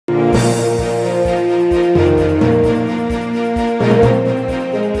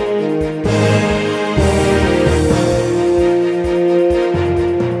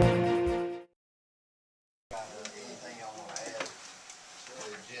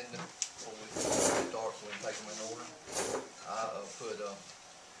agenda before we start, so we can take them in order.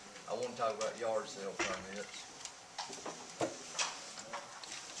 I want to talk about yard sale permits.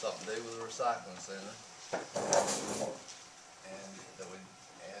 Something to do with the recycling center. And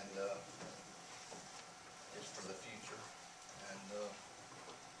it's for the future. And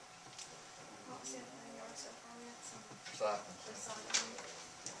What's in the yard sale permits? recycling center. Recycling.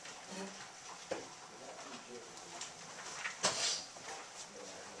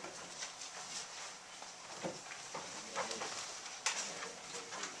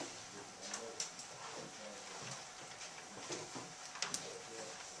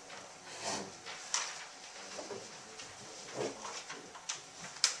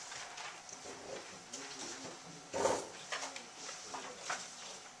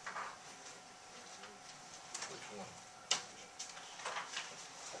 Which one?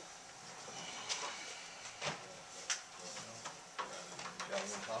 Y'all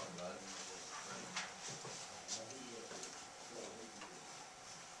want to talk about it?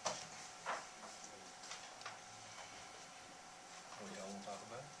 What y'all want to talk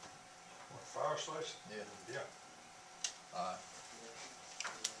about? What, fire station? Yeah. Yeah. Alright.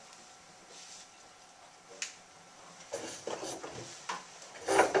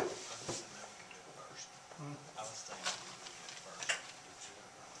 I was thinking we could do it first.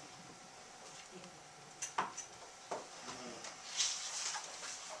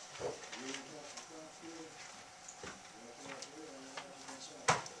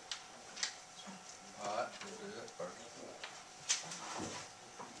 Alright, we'll do that first.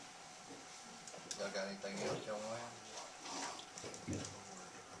 Y'all got anything else y'all want to add?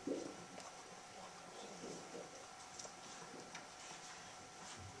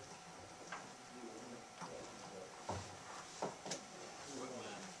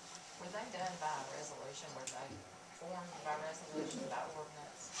 Were they done by resolution, were they formed by resolution, by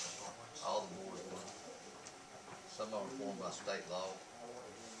ordinance? All the boards were. Some of them formed by state law.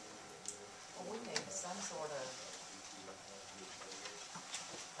 Well, we need some sort of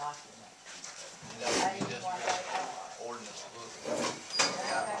document. You know, you just What they are. ordinance book. They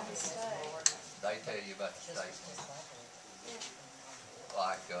have to stay. say ordinance. They tell you about the state.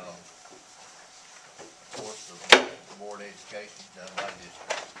 Like, of course, the board of education is done by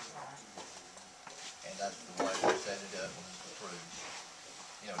district. And that's the way we set it up and it's approved.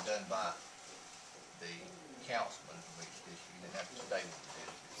 You know, done by the councilman from each district. You didn't have to stay with the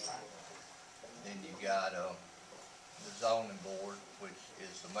district. Then you got, the zoning board, which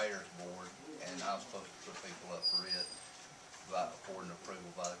is the mayor's board, and I'm supposed to put people up for it according to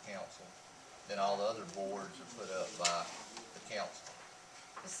approval by the council. Then all the other boards are put up by the council.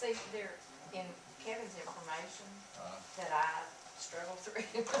 See, there, in Kevin's information Uh, that I struggle through,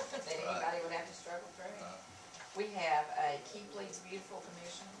 that anybody would have to struggle through, we have a Keep Leeds Beautiful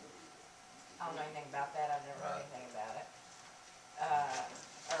Commission. I don't know anything about that, I've never heard Right. anything about it.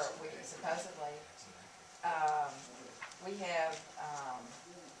 Or we supposedly, we have,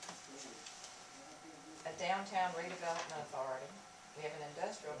 a downtown redevelopment authority. We have an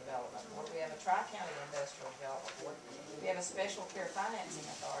industrial development board. We have a tri-county industrial development board. We have a special care financing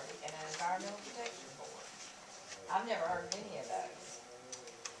authority and an environmental protection board. I've never heard of any of those.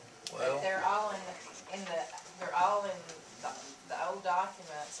 well, But they're all they're all in the old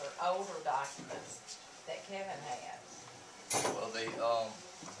documents or older documents that Kevin has. well, I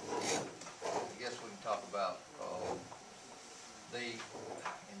guess we can talk about, the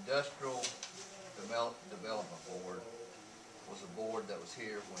industrial development board was a board that was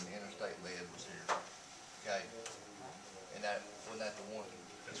here when Interstate Lead was here, okay? And that, wasn't that the one?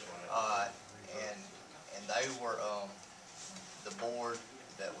 That's right. And they were, the board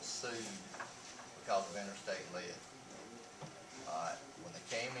that was sued because of Interstate Lead. When they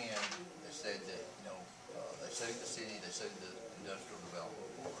came in, they said that, you know, they sued the city, they sued the industrial development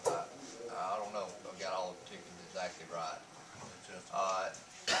board. I don't know if I got all the particulars exactly right.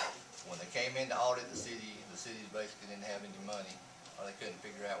 When they came in to audit the city basically didn't have any money, or they couldn't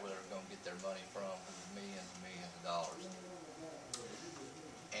figure out where they were going to get their money from, because it was millions and millions of dollars.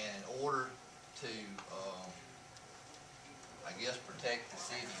 And in order to, I guess, protect the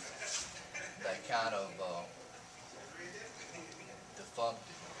city, they kind of defunct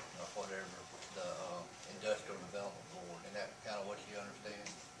it, or whatever, the industrial development board. And that kind of what you understand?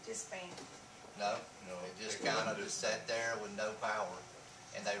 Disband. No, it just kind of just sat there with no power,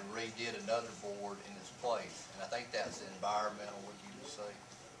 and they redid another board in its place. And I think that's the environmental, what you just say,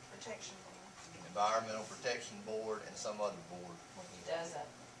 Protection board. environmental protection board and some other board. Which doesn't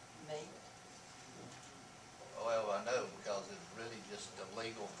meet. Well, I know, because it's really just a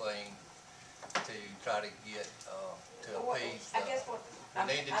legal thing to try to get, to Well, appease I guess what We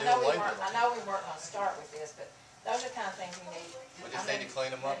need to I do know away with I them. know we weren't gonna start with this, but those are the kind of things we need. We just need to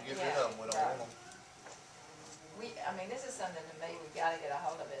clean them up and get rid of them. We don't want them. I mean, this is something to me we gotta get a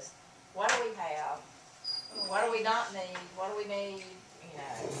hold of is, what do we have? What do we not need? What do we need? You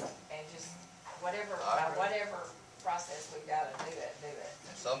know, and just whatever, I by agree. whatever process we gotta do it.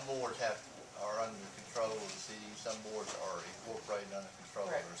 And some boards are under control of the city, some boards are incorporated under control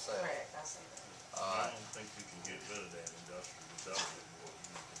of Correct, themselves. correct, I see that. I don't think you can get rid of that industrial development board, you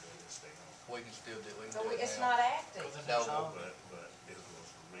need to let it stay on. We can still do, we can But do it it's now. not active. No, But it was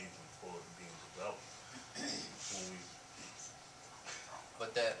the reason for it being developed. When we,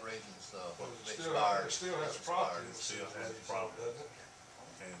 but that reason's, But it expired. still has It's property. expired. It still has Doesn't it? property.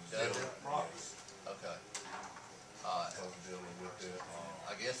 and Does dealing, it? Property. Okay. Alright, was dealing with it,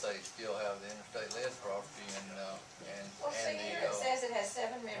 I guess they still have the interstate lead property and Well, see here, it the, says it has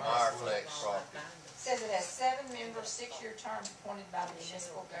 7 members. Fireflex property. It says it has 7 members, 6-year terms appointed by the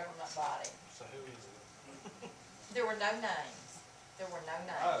municipal government body. so who is it? There were no names. There were no I've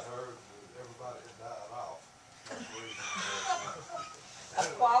names. heard that everybody had died off. A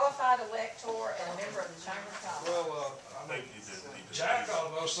qualified elector and a member of the Chamber of Commerce. Well, I think you just need to. Jack ought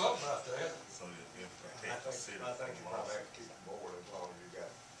to know something about that. So that if I protect the city think you from probably loss. have to keep the board as long as you got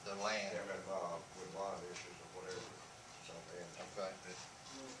the land, them involved with bond issues or whatever, something. okay. As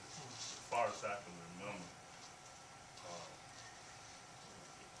far as I can remember,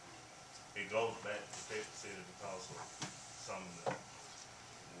 it goes back to protect the city because of some of the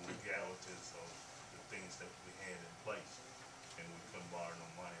legalities of the things that we had in place. And we couldn't borrow no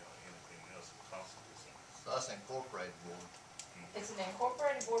money or anything else because of this. So that's an incorporated board. It's an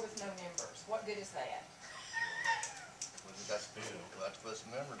incorporated board with no members. What good is that? We just have to, we'll have to put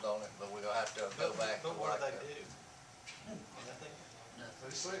some members on it, but we're gonna have to go back to But what like, do they do? Nothing? They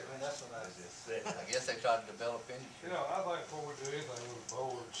say, I mean, that's what I, I just said. I guess they try to develop you industry. know, I think before we do anything with the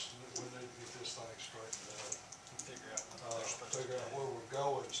boards, we need to get this thing straightened out. figure out what they're supposed to Figure out do. where we're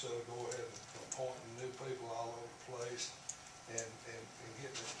going instead of go ahead and appointing new people all over the place and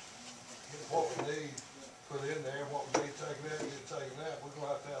getting what we need put in there, what we need taken out, get taken out. We're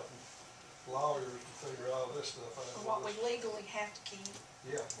gonna have to have some lawyers to figure all this stuff out. For what we legally have to keep,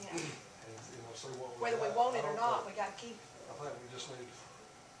 Yeah, yeah. and, see what we Whether we got. want it I or don't not, think- we gotta keep it. I think we just need to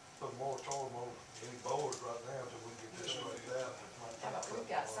put a moratorium on any boards right now until we get this straightened out. How about, we've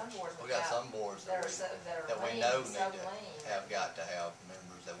got some boards We got some boards that that are we lean, know so need to lean. have got to have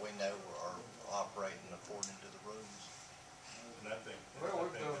members that we know are operating according to the rules. And I think. Well, I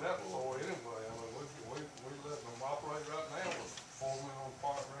we've think done the that board- before anyway. I mean, we letting them operate right now with forming on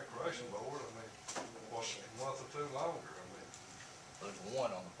Park and Recreation Board. I mean, what's a month or two longer? I mean, There's one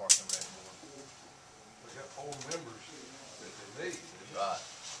on the Park and Rec board. we got 4 members that they need. Right.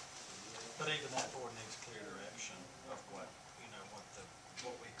 But even that board needs clear direction of what, you know,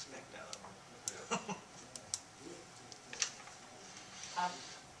 what we expect out of them.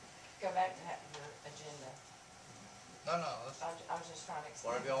 Go back to your agenda. No, that's, I was just trying to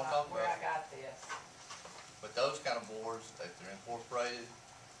explain Whatever you wanna talk where I about. got this. but those kind of boards, if they're incorporated,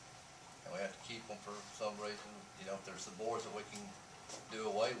 and we have to keep them for some reason, you know, if there's some boards that we can do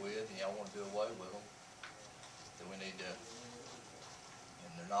away with, and y'all wanna do away with them, then we need to, and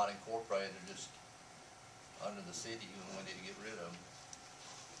they're not incorporated, they're just under the city, and we need to get rid of them.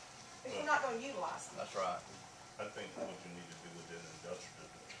 If we're not gonna utilize them. That's right. I think what you need to do with that industrial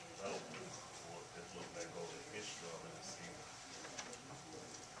development, or just look back over the history of it and see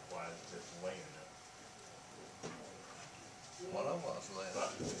why it's just laying there. One of us left.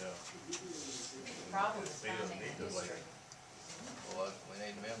 But, yeah, Problem is They don't finding need to history. Well, we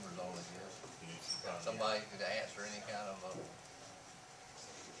need members on it, yes. you need to find. Somebody could answer any kind of, I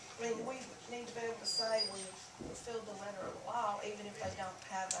mean, we need to be able to say we fulfilled the letter of the law, even if they don't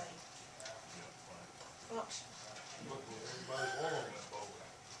have a Yeah, right. function. Look, everybody's one on that board.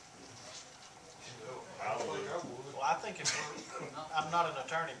 I would. think I would. Well, I think if we're, I'm not an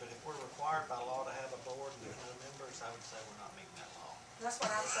attorney, but if we're required by law to have a board and there's no members, I would say we're not meeting that law. That's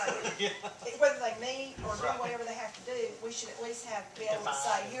what I'm saying. Yeah. Whether they meet or do Right. whatever they have to do, we should at least be able to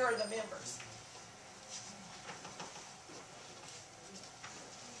say, here are the members.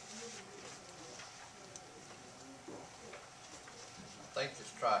 I think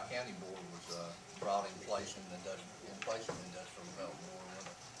this Tri-County Board was, brought in place in the industrial development board, wasn't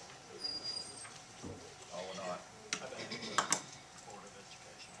it? Oh, or not? I think Board of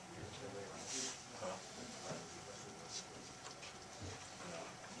Education. Huh? No,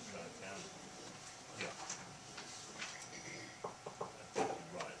 Tri-County. Yeah. I think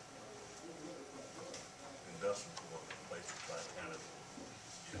you're right. Industrial court, basically Tri-County.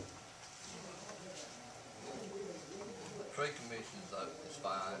 Yeah. tree commission's is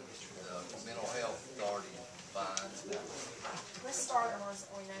fine, the mental health authority is fine, Let's start on ones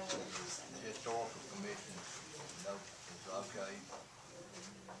that we know we're using. the historical commission, no, is okay.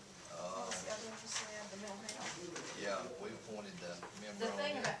 What was the other one you said, the mental health? Yeah, we appointed the member The on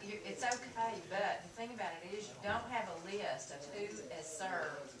thing there. about, it's okay, but the thing about it is you don't have a list of who has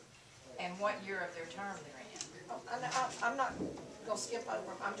served and what year of their term they're in. Oh, I'm not gonna skip over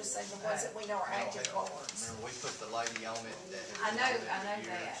them, I'm just saying the ones that we know are active boards. Remember, we put the lady on it that has I been know- on it I know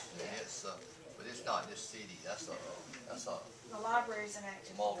for years, that, and yeah. it's, but it's not just city, that's a The library's an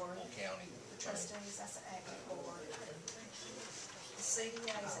active board. multiple county. The trustees, that's an active board. The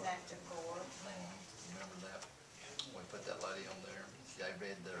CDA is an active board. Remember that? We put that lady on there, they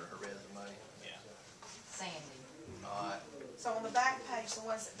read her resume. Yeah. Sandy. Alright, So on the back page, the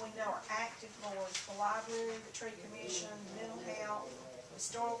ones that we know are active boards, the library, the tree commission, the mental health,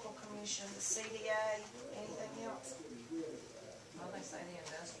 historical commission, the CDA, anything else? Well, they say the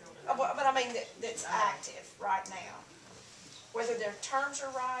industrial. But I mean, that's active right now. Whether their terms are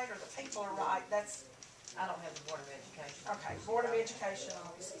right or the people are right, that's, I don't have the Board of Education. okay, Board of Education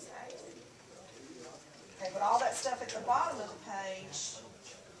obviously is active. Okay, but all that stuff at the bottom of the page,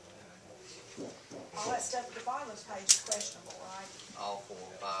 all that stuff at the bottom of the page is questionable, right? all 4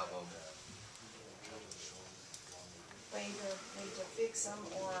 or 5 of them. We either need to fix them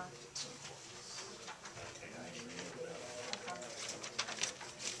or,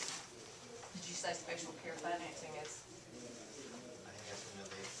 Did you say special care financing is, I think that's when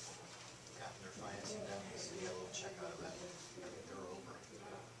they've gotten their financing done, so you get a little check out of that. They're over.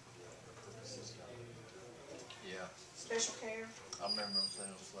 Their purpose is done. Yeah, special care, I remember them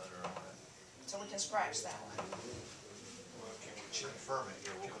sending us a letter on that. so we can scratch that one. Well, can we confirm it?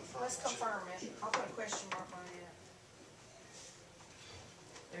 Yeah, we'll confirm it. Let's confirm it. I'll put a question mark on it.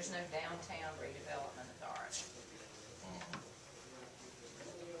 there's no downtown redevelopment authority.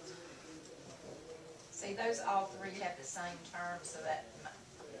 See, those all three have the same terms, so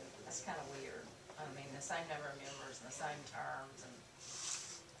that's kind of weird. I mean, the same number of members and the same terms and.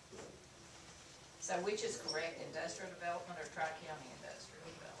 So which is correct, industrial development or Tri-County industrial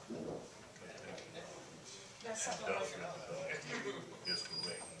development? That's something we Industrial development is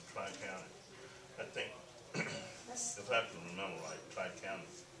correct, and Tri-County, I think, Let's, if I can remember right, Tri-County,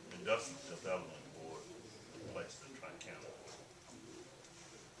 Industrial Development Board replaced the Tri-County.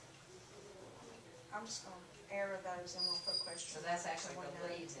 I'm just gonna error those and we'll put questions. So that's marks actually so we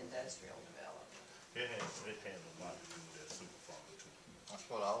the know. Leeds industrial development. It had a lot to do with that super farm too, That's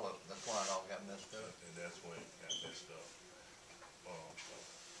why it all got messed up. and that's where it got messed up.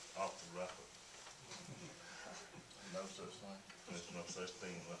 Off the record, No such thing. there's no such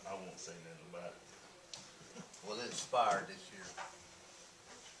thing, I won't say nothing about it. Well, it expired this year.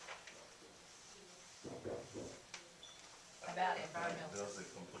 About environmental. Does it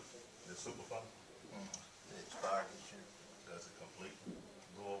complete, the super farm, It expired this year. does it complete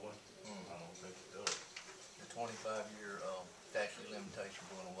go away? I don't think it does. The 25-year statute of limitation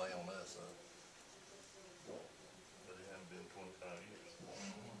going away on us, But it hasn't been 25 years.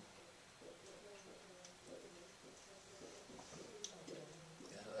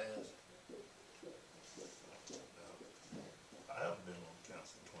 Yes, it has. I haven't been on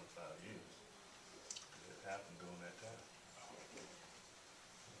council in 25 years. It happened during that time.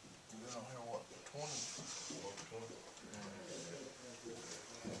 You've been on here, what, 20? Over 20?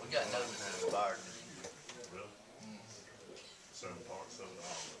 We got notice it expired this year. Really? Certain parts of it,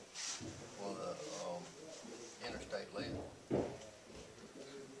 all of it. Well, the interstate led.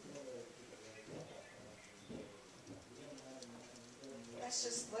 Let's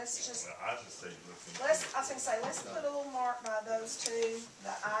just, Well, I just say look into I was it. gonna say, let's put a little mark by those two,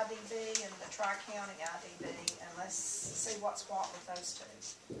 the IDB and the Tri-County IDB, and let's see what's what with those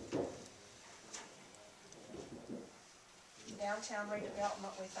two. Downtown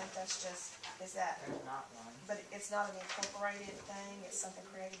redevelopment, we think that's just, is that, There's not one. but it's not an incorporated thing, it's something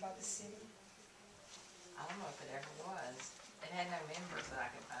created by the city? I don't know if it ever was. It had no members that I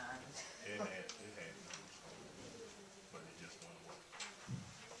could find. It had, but it just went away.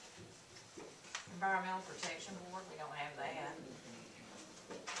 Environmental Protection Board, we don't have that.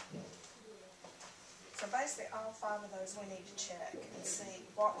 So basically, all 5 of those we need to check and see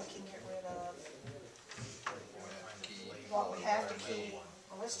what we can get rid of, what we have to keep.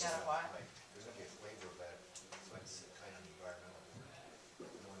 Well, let's just, Got a what? There's gonna be a waiver of that, so it's kind of environmental,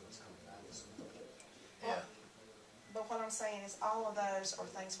 knowing what's coming out. Yeah. but what I'm saying is all of those are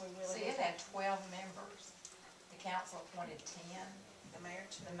things we really See, need. it had 12 members. The council appointed 10, The mayor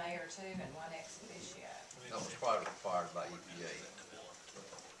to the mayor 2, and 1 ex officio. That was probably required by EPA.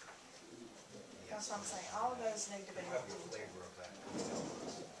 The That's what I'm saying, all of those need to be Have looked the into. flavor of that.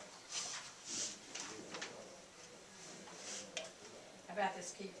 How about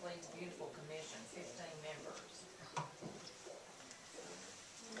this Keep Leeds Beautiful Commission, 15 members?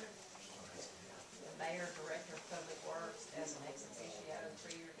 The mayor, director of public works, as an ex officio,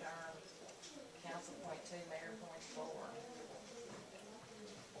 3-year term. Council appoint 2, mayor appoints 4. Well,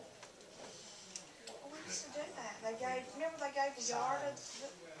 we used to do that, they gave, remember they gave the yard,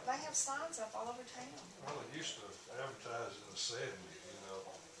 they have signs up all over town. Well, they used to advertise in the '70s, you know,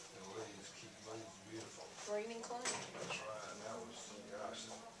 in Leeds, keep Leeds beautiful. Green and clean. That's right, and that was, gosh,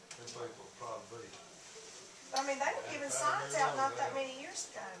 them people probably, I mean, they were giving signs out not that many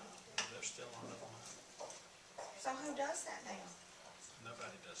years ago, They're still on it. so who does that now?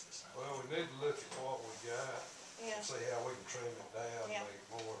 Nobody does the same. well, we need to look at what we got, Yeah, see how we can trim it down, Yeah. make it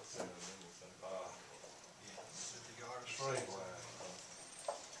more, Yeah, with the yard. streamlined.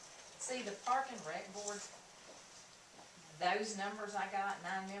 See, the park and rec boards, those numbers I got,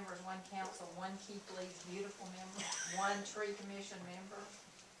 9 members, 1 council, 1 Keep Leeds Beautiful member, 1 tree commission member.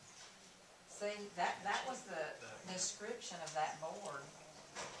 See, that was the description of that board.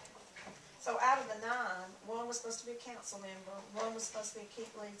 so out of the 9, 1 was supposed to be a council member, 1 was supposed to be a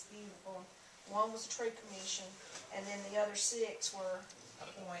Keep Leeds Beautiful, 1 was a tree commission, and then the other 6 were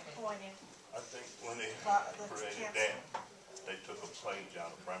Appointed. appointed. I think when they By the created council. that, they took a page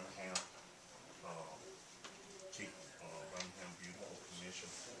out of Birmingham, Keep, Birmingham Beautiful Commission,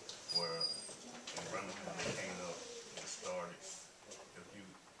 where in Birmingham they came up and started, if you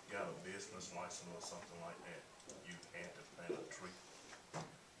got a business license or something like that, you had to plant a tree.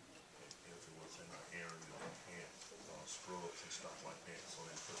 If it was in an area that had scrubs and stuff like that, so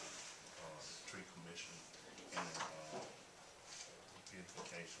they put, tree commission and,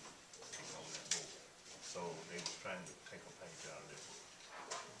 beautification on that board. So they was trying to take a page out of that book.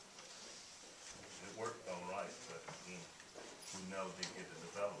 It worked all right, but again, we never did get the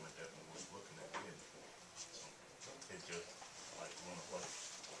development that we was looking at getting. So it just like run away.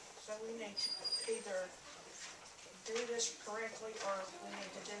 So we need to either do this correctly, or we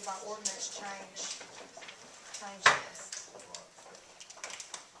need to do by ordinance change this.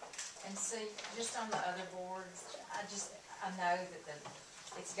 And see, just on the other boards, I know that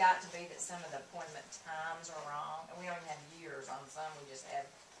it's got to be that some of the appointment times are wrong, and we don't even have years on some, we just have,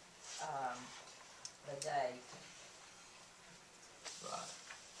 the date. Right.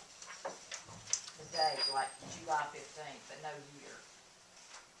 The date, like July 15th, but no year.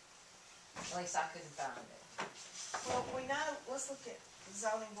 At least I couldn't find it. Well, we know, let's look at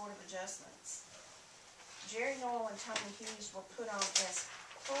zoning board of adjustments. Jerry Noel and Tony Hughes were put on as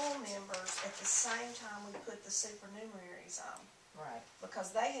full members at the same time we put the supernumeraries on, Right, because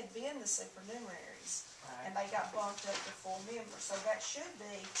they had been the supernumeraries, and right. they got bumped up to full members, so that should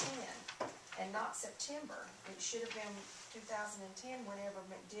be 10, and not September. It should have been 2010, whenever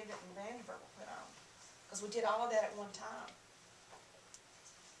McDivitt and Vanderbilt were put on, because we did all of that at one time.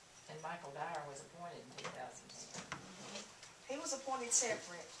 And Michael Dyer was appointed in 2010. He was appointed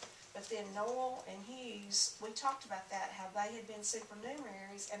separate, but then Noel and Hughes, we talked about that, how they had been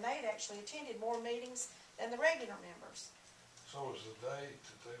supernumeraries, and they had actually attended more meetings than the regular members. So was the date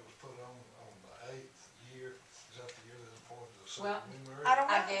that they was put on the 8th year, is that the year they was appointed to the Well, supernumerary? I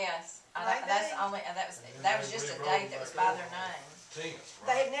don't I know. guess, Maybe. that's only, that was just a date that was by their name. 10th, They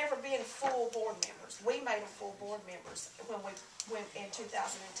right? had never been full board members. We made them full board members when we went in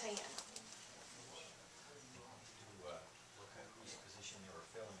 2010. Look at whose position they were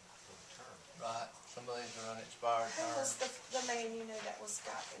filling for the term. Right, some of these are unexpired Who was terms. the man you knew that was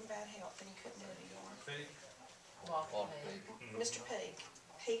got in bad health and he couldn't do it anymore? Walter Walter Peak. Peak. Mr. Peak.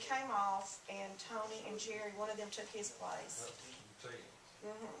 He came off, and Tony and Jerry, one of them took his place. That's the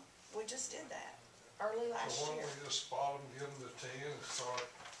 10th. We just did that early last So why year. don't we just spot them, give them the 10 and start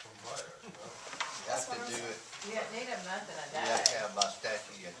from there, you know? You That's have to what I'm do saying. it, You need a month and a you have to day. have by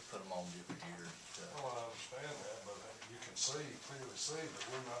statute, you have to put them on different years and stuff. Well, I understand that, but you can clearly see that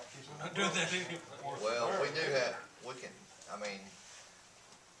we're not keeping. Not doing that anymore. Well, we do have, we can, I mean,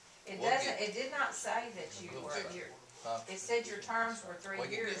 It We'll doesn't, get- it did not say that you We'll were, get- your, it said your terms were 3 we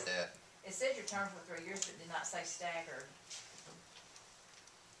can years. get that. It said your terms were 3 years, but did not say staggered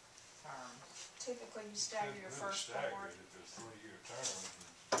terms. Typically, you stagger your Really first staggered board. if there's 3-year terms,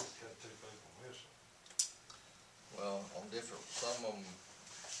 and you got 2 people missing. Well, on different, some of them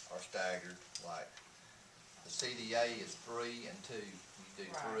are staggered, like the CDA is 3 and 2. You do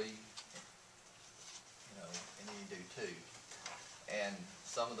Right. 3, you know, and then you do 2. And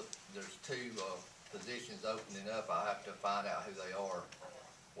some of there's 2 positions opening up. I have to find out who they are.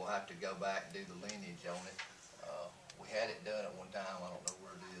 We'll have to go back and do the lineage on it. We had it done at one time, I don't know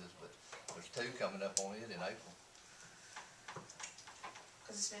where it is, but There's two coming up on it in April.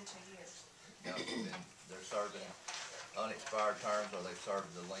 Cause it's been 2 years. You know, and they're serving unexpired terms or they've served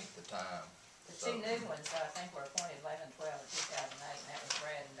the length of time. The So, two new ones, I think, were appointed 11/12 of 2008, and that was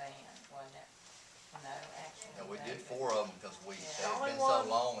Brad and Dan, wasn't it? No, actually. and we no, did but- 4 of them because Yeah. it's The only been so one-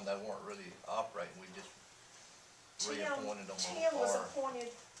 long and they weren't really operating. We just reappointed them. Tim was or-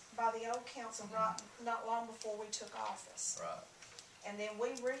 appointed by the old council right, not long before we took office. Right. And then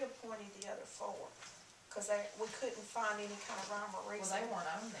we reappointed the other 4, cause we couldn't find any kind of rhyme or Well, reason. they weren't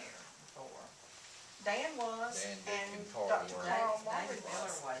on there before. Dan was, Dan, Dick, and and Carl Dr. were. Carl David Martin Miller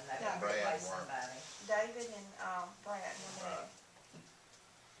was. wasn't, that No. would Brad replace weren't. somebody. David and, Brad were there. Right.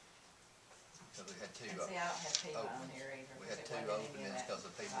 Because we had 2, And see, I don't have Pete on openings. here either. We 'cause had it 2 wasn't any of openings that because the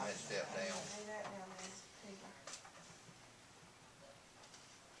people had stepped down. Lay that down there, Peter.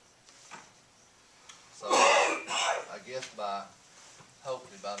 So, I guess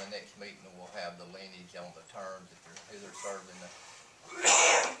hopefully by the next meeting, we'll have the lineage on the terms, who they're serving.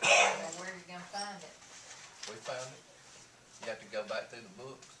 Well, where are you gonna find it? We found it. You have to go back through the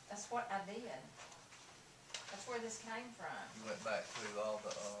books. That's what I did. That's where this came from. You went back through all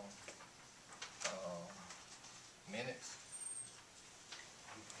the, minutes.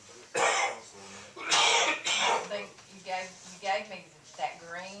 You gave me that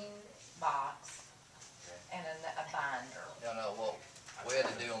green box and a binder. No, what we had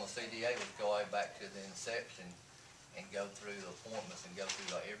to do on the CDA was go way back to the inception and go through the appointments and go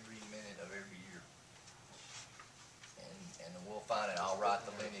through every minute of every year. And we'll find it. I'll write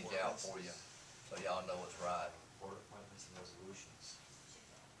the lineage out for you, so y'all know it's right. Board appointments and resolutions.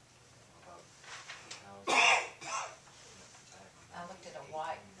 About 2000. I looked at a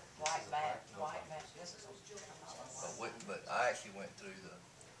white match, this is. But I actually went through the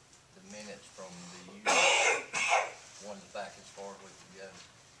minutes from the year, ones back as far as we could go.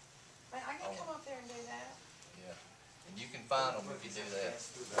 Man, I can come up there and do that, Yeah, and you can find them if you do that.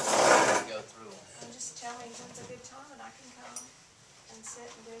 Go through them. and just tell me when's a good time, and I can come and sit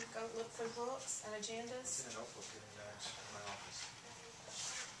and go look through books and It's agendas. in a notebook in my office.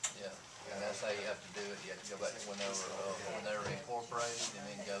 Yeah, and that's how you have to do it. You have to go back to when they were incorporated and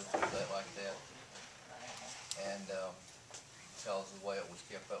then go through that like that. And, because of the way it was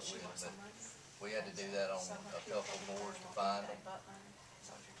kept up with, but we had to do that on a couple of boards to find them,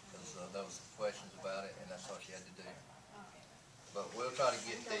 because there was some questions about it, and that's what you had to do. But we'll try to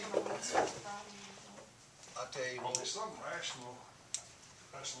get I'll tell you, Well, there's something rational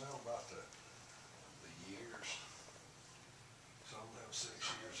about the years. Some of them 6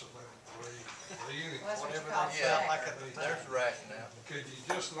 years, some of them 3. Well, that's what you Whatever call they Yeah. felt like at staggered. the there's time. rationale. Could you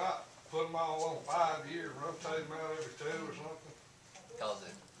just not put them all on 5 years, rotate them out every 2 or something? Because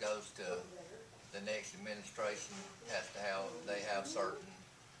it goes to the next administration has to have, they have certain,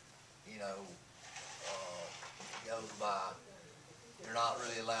 goes by, you're not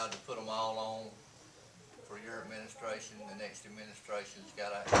really allowed to put them all on for your administration. The next administration's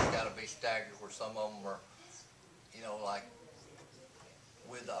gotta be staggered where some of them are, like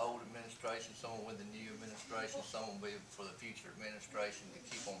with the old administration, some with the new administration, some will be for the future administration to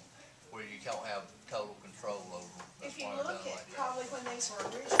keep them where you don't have total control over them. That's If you why they're look done at like that. probably when these were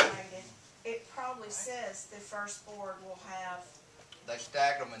originated, it probably says the first board will have They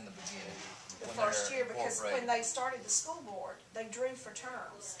stagger them in the beginning. the when first they're year, because when incorporated. they started the school board, they drew for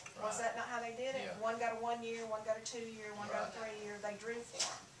terms. Was Right. that not how they did it? Yeah. One got a 1 year, one got a 2 year, one got a Right. 3 year, they drew for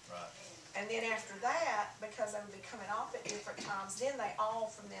them. Right, And then after that, because they would be coming off at different times, then they all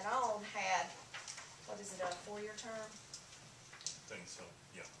from then on had, what is it, a 4-year term? I think so,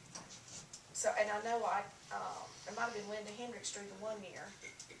 yeah. So, and I know it might have been Linda Hendricks drew the 1 year,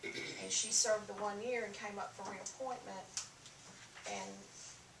 and she served the 1 year and came up for reappointment, and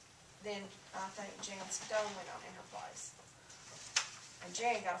then I think Jan Stone went on in her place. And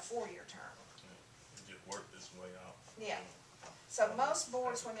Jan got a 4-year term. It just worked this way out. Yeah. So most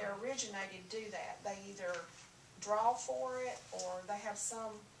boards, when they're originated, do that. They either draw for it, or they have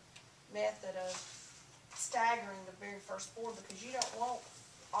some method of staggering the very first board, because you don't want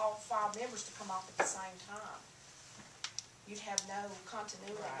all 5 members to come off at the same time. You'd have no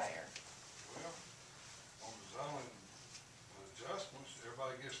continuity Right. there. Well, on the zoning adjustments,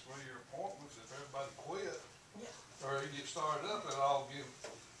 everybody gets 3-year appointments. If everybody quit, Yeah. or you get started up, they'll all give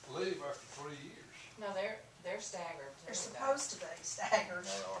leave after 3 years. No, they're staggered. They're supposed to be staggered,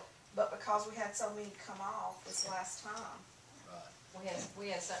 they are, but because we had so many come off this last time, right. We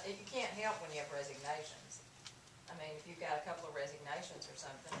had some, you can't help when you have resignations. I mean, if you've got a couple of resignations or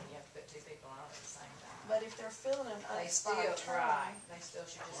something, and you have to put 2 people on at the same time. but if they're filling an They still, unexpired term, right, they still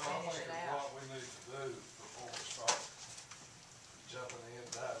should just Well, I finish think it it's out. what we need to do before we start jumping in,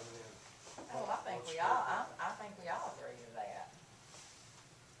 diving in. Oh, I think we all, I think we all agree to that.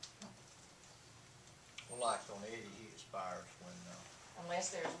 Well, like on Eddie, he expires Unless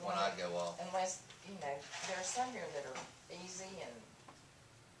there's when one, I go off. unless, you know, there are some here that are easy and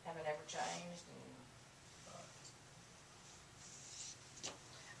haven't ever changed and,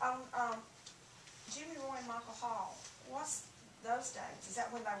 Jimmy Roy and Michael Hall, what's those dates? Is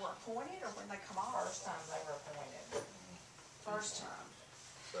that when they were appointed or when they come off? first time they were appointed. First time.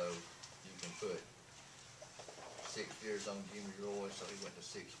 So you can put 6 years on Jimmy Roy, so he went to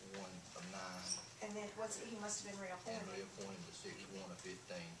 6/1 of 9, And then he must have been and reappointed. reappointed to 6/1 of 15.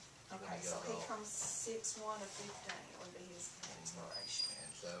 when Okay, he so got he off. comes 6/1 of 15 would be his expiration.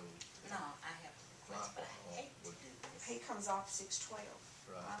 And so No, I have a request, but I Michael hate to would, do this. He comes off 6/12,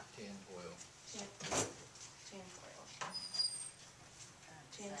 right, 10/12. 10/12.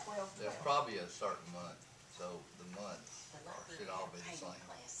 10/12. There's probably a certain month, so the months The library should all had be a the painting same.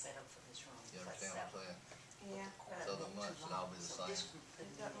 class set up for this room. You but understand what I'm saying? Yeah, So but the months should all be the So this same. group it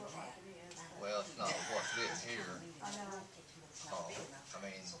couldn't doesn't do look like that. it is. Well, it's not what's written here. I know. Oh, I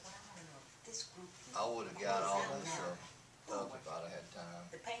mean, So what I wanna know, if this group. I would've got all close out this now, stuff if I'd have had time.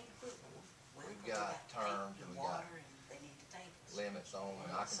 The painting group. well, We've they got paint terms and and we got water and they need the tables. Limits on them,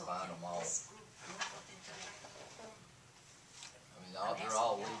 and I can So find them all. this group look up into that? I mean, they're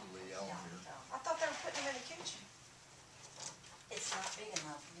all legally on here. I thought they were putting him in the kitchen. It's not big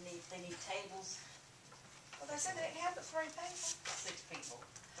enough. They need tables, Well, they said they didn't have but 3 people. 6 people,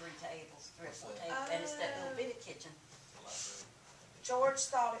 3 tables, 3 or 4 What's tables, and it's that little bitty kitchen. George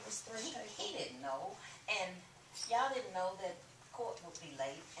thought it was 3 He people. didn't know, and y'all didn't know that court would be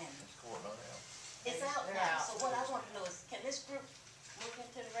late, and It's court right now. it's out They're now, out. so what I want to know is, can this group move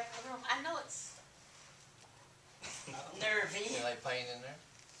into the regular room? I know it's nervy. Can they paint in there?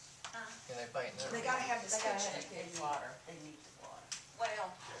 Can they paint in there? They gotta have this They gotta have kitchen. the kids' water. They need the water.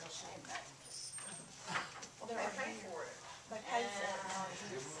 Well, she didn't know, just. Well, they're paying for it. They paid for it.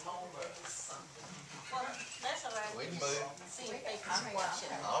 Well, that's all right. We can move. See if they can watch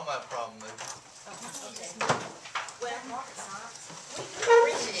it. I don't have a problem moving. Okay. Well, Rocket science. we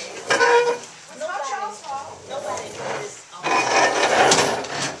appreciate it. It's not y'all's fault. Nobody did this on.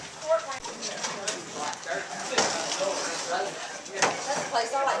 Court went. That's a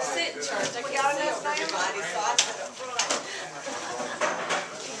place I like to sit in church. I Well, can't y'all see know over everybody, so I sit up front.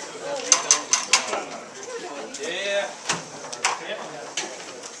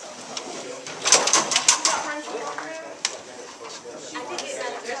 You got room for one room? I think it's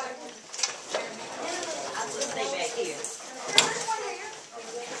out there. I'll just stay back here. There's one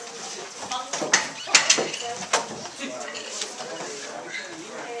here.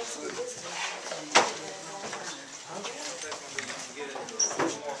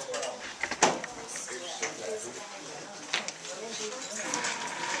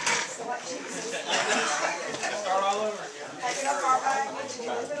 So what you Start all over again. taking up our bag, move it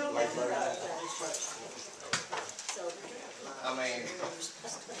on down. I mean,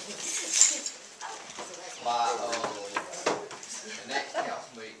 by, the next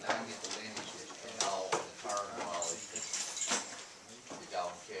council meeting, I can get the lineages and all, the term and all these. Did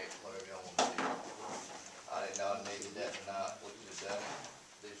y'all check, whatever y'all want to do. I didn't know I needed that tonight, we could have done it.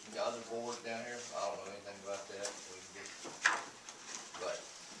 There's some other boards down here, I don't know anything about that, we can get. But,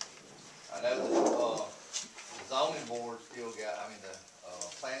 I know that, the zoning board still got, I mean, the,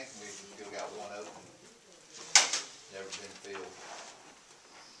 planning commission still got one open. Never been filled.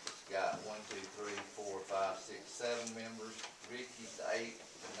 It's got 1, 2, 3, 4, 5, 6, 7 members. Ricky's the 8th,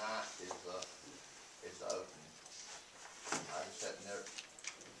 the 9th is the opening. I just had never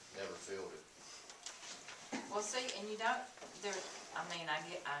filled it. Well, see, and you don't, there, I mean, I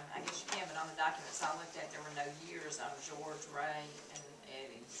guess you can, but on the documents I looked at, there were no years on George, Ray, and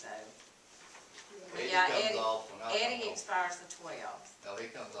Eddie, so. But Eddie yeah, comes off when I come Eddie off. expires the 12th. No,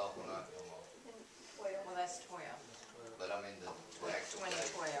 he comes off when I come off, Well, that's 12. but I mean the actual date.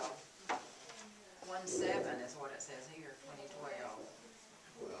 2012. 1/7 is what it says here, 2012.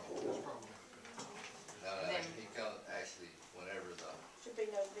 Well, no, Then- he comes, actually, whenever the, Should be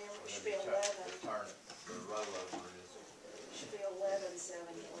November, should be whenever 11, the turn, the rollover is. should be 11, 7,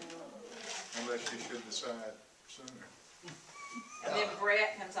 12. Unless you should decide sooner. And then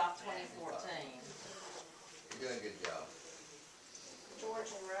Brett comes off 2014. You're doing a good job. George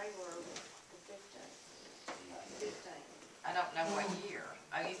and Ray were the 15th. 15th. I don't know what year.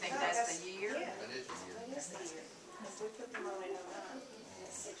 Oh, you think No, that's the year? Yeah, That is a year. that is the year, because we put them on in 09,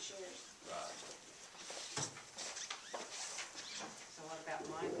 that's 6 years. Right. So what about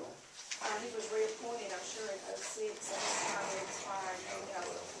Michael? He was reappointed, I'm sure, in 06, and his time expired in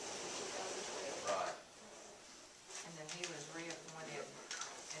 2012. Right. And then he was reappointed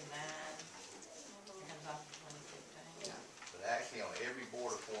in 9. every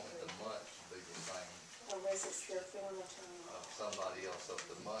board appointment, the month should be the same. Unless it's their filling the term. Somebody else, if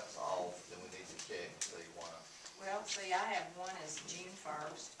the month's off, then we need to check and see why. Well, see, I have one is June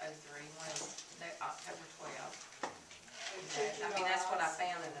 1st, 03, one is October 12th. I mean, that's what I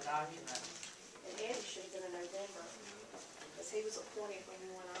found in the document. And Eddie should have been in November, because he was appointed when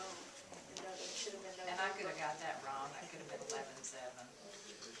you went on. And it should have been November. And I could have got that wrong, that could have been 11/7.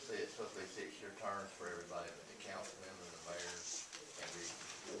 See, it's supposed to be 6-year terms for everybody, but the council members, the mayors, and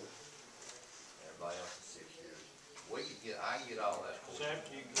everybody else is 6 years. I can get all that. So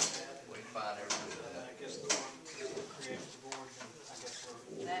after you get that, We can find everything. then I guess the one that creates the board, then I guess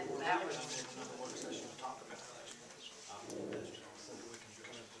we're. That was, Another work session to talk about that. So that we can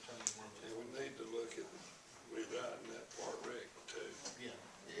come to determine when to. And we need to look at rewriting that part rec too. Yeah.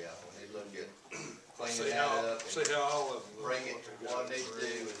 Yeah, we need to look at See cleaning how, that up. see how all of them look. Bring it, what I need to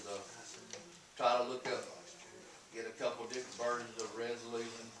do is, try to look up, get a couple different versions of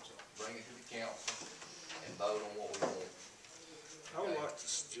resolution, bring it to the council, and vote on what we want. I would like to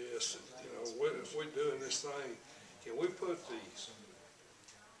suggest that, if we're doing this thing, can we put these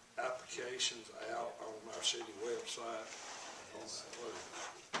applications out on our city website?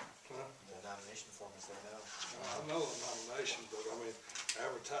 The nomination form is there now. I know the nomination, but I mean,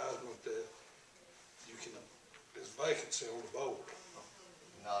 advertisement that you can, there's vacancy on the board.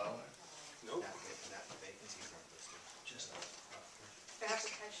 Not on it. Nope. Not the vacancies aren't listed. Just. The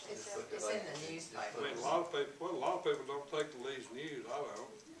application it's itself. in the I mean, newspaper. a lot of people don't take the Leeds news, I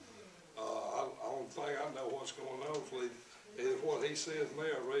don't. I don't think I know what's going on with Leeds. Either what he says to me,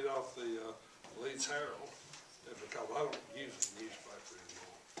 I read off the, Leeds Herald, because I don't use the newspaper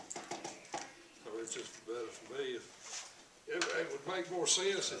anymore. So it's just better for me if, it would make more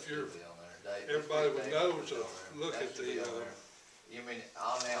sense if you're, everybody would know to look at the, You mean,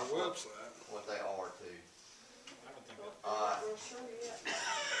 I'll announce website. what they are too. Well, sure,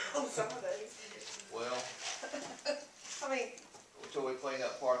 yeah. On some of these. Well, I mean, until we clean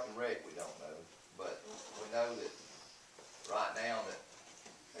up Park and Rec, we don't know, but we know that right now that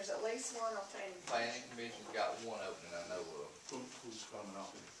there's at least one on planning commission's got one opening I know of. Who's coming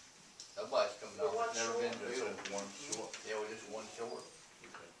off? Nobody's coming The off, one it's never been short. filled. One short. Yeah, we're just one short.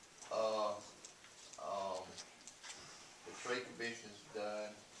 Okay. The tree commission's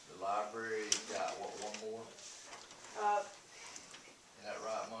done, the library's got, what, one more? Isn't that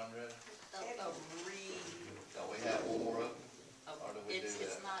right, Mondre? Don't Don't we have one more open? Or do we do it's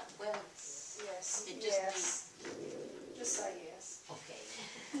that? not, well, it's, yes, it just yes. Just say yes. okay.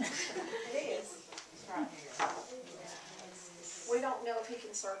 It is. It's right here. We don't know if he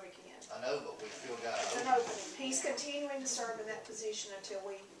can serve again. I know, but we still got It's an an opening. opening. He's continuing to serve in that position until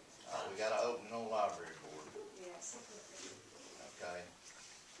we, We got an opening on library board, yes. okay?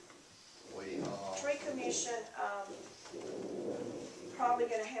 We, Tree commission, probably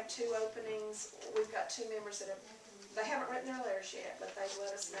gonna have 2 openings. We've got 2 members that have, they haven't written their letters yet, but they've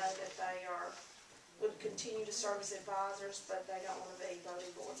let us know that they would continue to serve as advisors, but they don't wanna be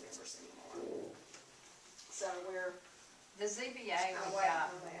voting board members anymore. So we're, The ZBA, I'm we've waiting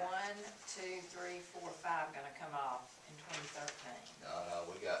got on that. 1, 2, 3, 4, 5 gonna come off in 2013.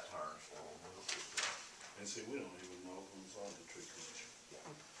 no, we got terms for them. We'll get that. And see, we don't even know who's on the tree commission.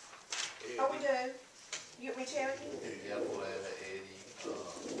 oh, we do. You want me to tell you? Jeff Letta, Eddie,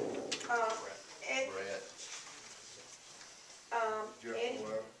 Ed, Brett, Jeff Eddie,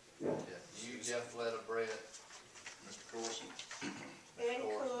 Webb, you, Jeff Letta, Brett, Mr. Corson, Eddie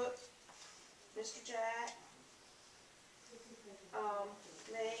Cook, Mr. Jack,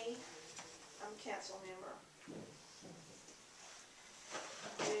 me, I'm council member.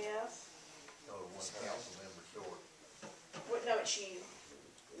 Jeff, one council member short. what, no, it's you,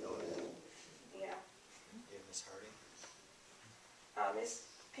 Oh, yeah. yeah. You have Ms. Hardy Miss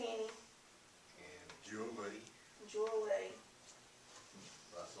Penny, and Jewel Lee, Jewel Lee.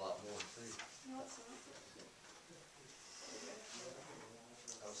 That's a lot more than 2. No, it's not.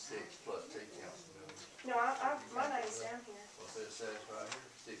 That was 6 plus 2 council members. No, my name's down here. What's it says right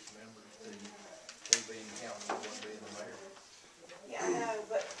here? 6 members, 2 being council, 1 being the mayor. Yeah, I know,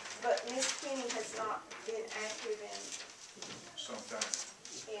 but Miss Penny has not been active sometimes.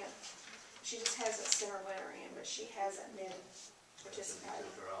 in, she just hasn't sent her letter in, but she hasn't been That's if you participating.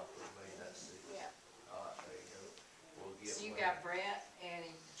 took her off with me, that's 6. Yeah. All right, there you go. We'll get So you one. got Brett,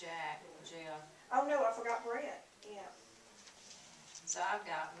 Eddie, Jack, Jeff. Oh, no, I forgot Brett, yeah. So I've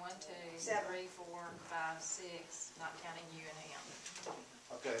got 1, 2, 7. 3, 4, 5, 6, not counting you and him.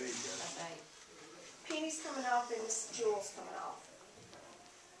 Okay, there you go. That's 8. Penny's coming off and Miss Jewel's coming off.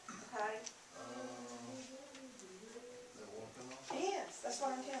 Okay? That one come off? Yes, that's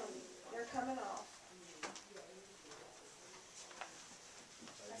what I'm telling you. They're coming off.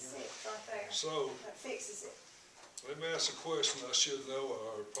 So, That fixes it. let me ask a question I should know,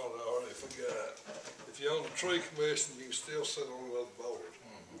 or probably already forgot. If you're on the tree commission, you can still sit on another board.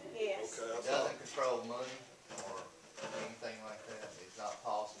 Yes. Okay, I It thought, doesn't control money or anything like that. It's not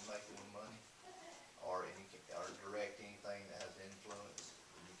policy making the money or direct anything that has influence,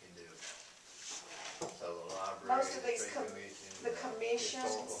 you can do it. So the library, Most of the these tree commission, the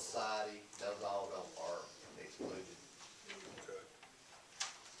commissions- historical society, those all are excluded. okay.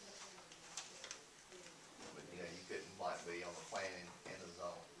 But, you couldn't like be on the planning and the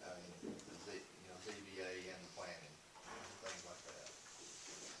zone, I mean, ZBA and the planning, things like that.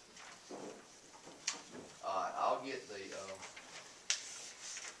 I'll get the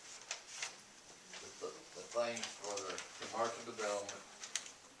things for the commercial development,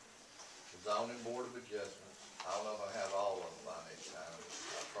 the zoning board of adjustments. I don't know if I have all of them by next time,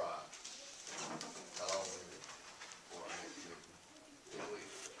 I'll try. How long is it before I get to it? 2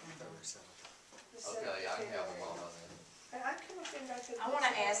 weeks? Okay, I can have them all by then. And I couldn't figure out. I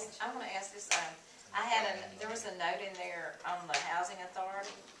wanna ask this, there was a note in there on the housing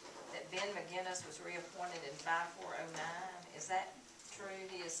authority that Ben McGinnis was reappointed in 5409. Is that true?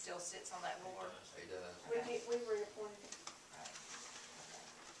 He still sits on that board? He does. We reappointed him. Right.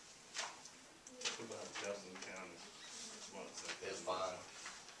 What about Jefferson County? It's fine.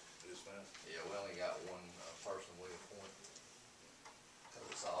 It's fine. Yeah, we only got one person we appoint. Cause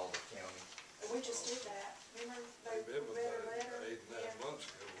it's all the county. We just did that. Remember, They've they been with read a that letter? 8, 9 Yeah. months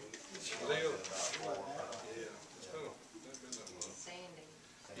ago. It's Liv, only been about 4 or 5. yeah, it's been that long. Sandy.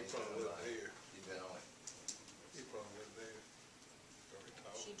 He probably wasn't here. You've been on it. He probably wasn't there. Or he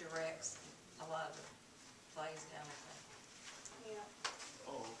talked. She directs a lot of the plays down at the Yeah.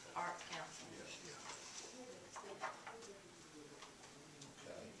 Oh, okay. art council.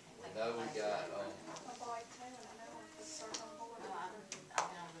 Okay. We know we got, My boy Taylor, I know, was served on board. Well, I've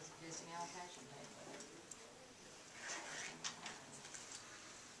been on this visiting allocation table.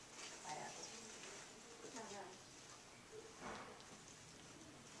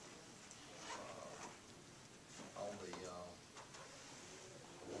 on the,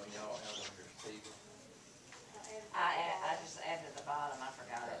 one y'all have on your TV. I just added at the bottom, I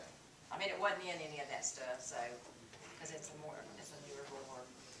forgot it. Okay. I mean, it wasn't in any of that stuff, so, cause it's a newer board.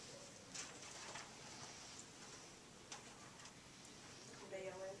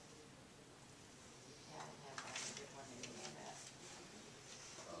 BLM. Yeah, I didn't have that, it wasn't in any of that.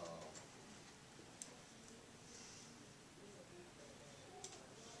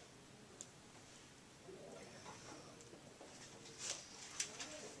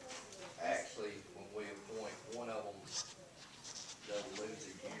 Actually, when we appoint, one of them does lose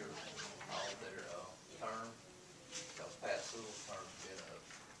a year on their, term, because Pat Sewell's term's been up.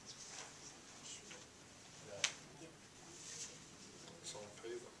 It's on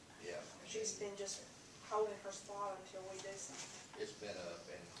paper. Yeah, She's been just holding her spot until we do something. it's been up,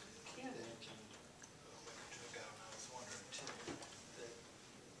 and Ken mentioned a week or two ago, and I was wondering too, that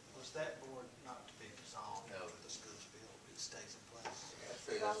was that board not to be dissolved No. after the school's built, it stays in place? that's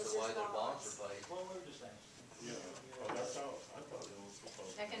true, that's the way the bonds are paid. Well, we were just asking. Yeah, well, I thought it was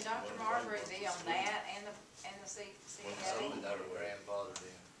supposed to. Now, can Dr. Margaret be on that and the Some CEO? of them were grandfathered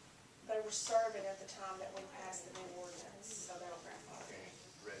in. They were serving at the time that we passed the new ordinance, so they were grandfathered.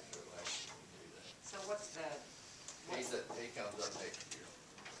 Retroactive, you can do that. So what's the, He comes up next year.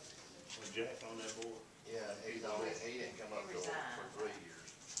 Was Jack on that board? Yeah, he didn't come up He for resigned. 3 years,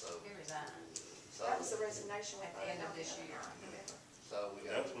 so, he resigned That was the resignation we at the put end of out. this year. so we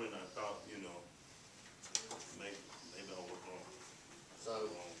got, That's when I thought, maybe I'll work on. so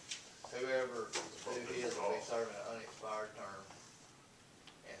whoever, who his will be serving an unexpired term,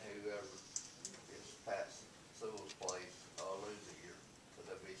 and whoever is Pat Sewell's place, lose a year, because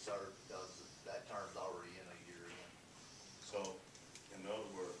they'll be served, because that term's already in a year in. So, in other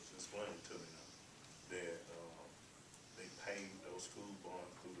words, explain to me now, that, they pay those school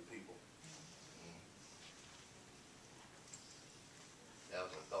bonds through the people. That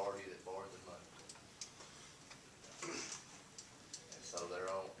was authority that borrowed the money. And so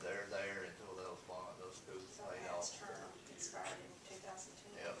they're there until those schools So paid Pat's off. term expired in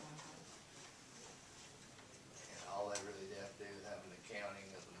 2010. Yep. And all they really have to do is have an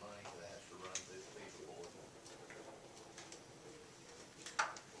accounting of the money that has to run through the people board.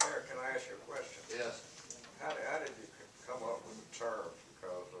 Mayor, can I ask you a question? Yes, How did you come up with the terms?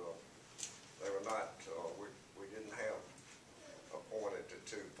 Because, they were not, we didn't have appointed to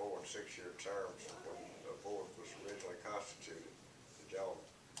 2, 4, and 6-year terms when the board was originally constituted. Did y'all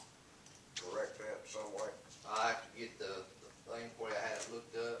correct that some way? I have to get the thing for you, I had it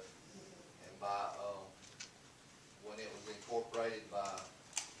looked up, and by, when it was incorporated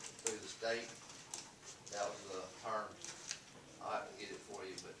through the state,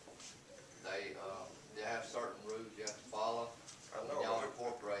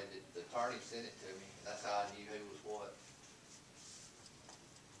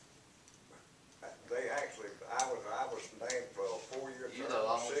 actually, I was named for a 4-year term. You're the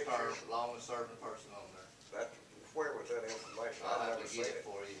longest 6 years. longest serving person on there. That's, where was that information? I'll I have never to seen get it it.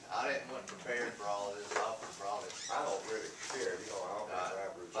 for you. I wasn't prepared for all of this, I offered brought it. I don't really care, you know, I don't think I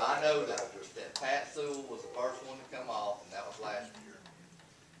ever. But I know but that, I just- that Pat Sewell was the first one to come off, and that was last year.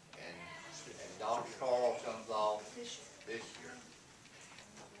 And Dr. Carl comes off this year.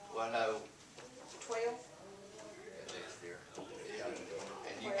 Well, no, 12? this year. Yeah.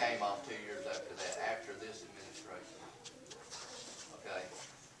 And you came off 2 years after that, after this administration. Okay?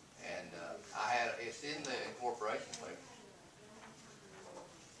 And, it's in the incorporation paper.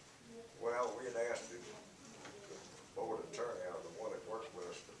 Well, we had asked the board attorney, or the one that worked with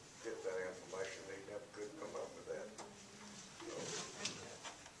us, to get that information, he never could come up with that.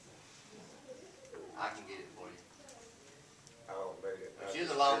 I can get it for you. I don't need it. But you're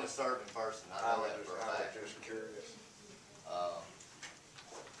the longest serving person, I know that for a I fact. was just curious.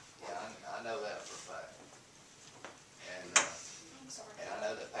 Yeah, I know that for a fact. And I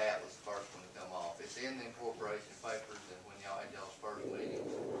know that Pat was the first one to come off. It's in the incorporation papers and when y'all had y'all's first meeting.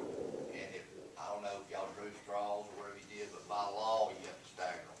 And if, I don't know if y'all drew straws or whatever you did, but by law, you have to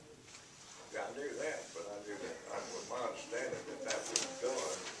stagger them. Yeah, I knew that, but I knew that, was my understanding that that was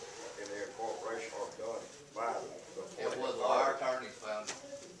done in the incorporation or done by the. It was, our attorneys found it.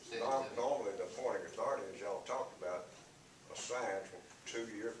 Sent it to me. Normally, the appointing authority, as y'all talked about, assigns from 2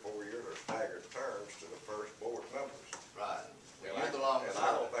 years, 4 years, or staggered terms to the first board members. Right. And You're the longest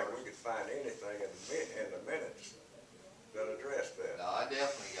I don't serving think we person. could find anything in the minutes that addressed that. No, I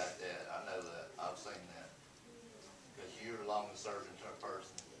definitely got that. I know that. I've seen that. Because you're the longest serving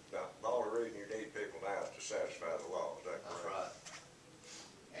person. Now, the only reason you need people now is to satisfy the law, is that That's correct? right.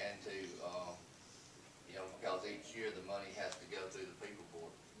 And to, because each year the money has to go through the people board.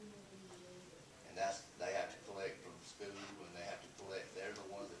 And they have to collect from the school and they have to collect, they're the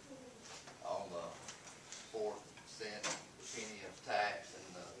ones that on the 4 cent penny of tax and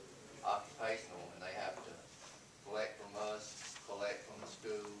the occupational, and they have to collect from us, collect from the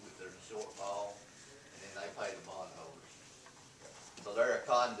school if there's a shortfall, and then they pay the bondholders. So they're a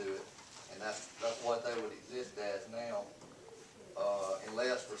conduit, and that's what they would exist as now,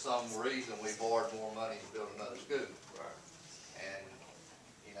 unless for some reason we borrowed more money to build another school. Right. And,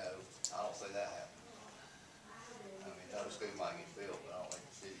 I don't see that happening. I mean, another school might get built, but I don't think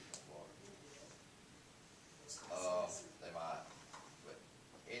the city's gonna borrow it. They might, but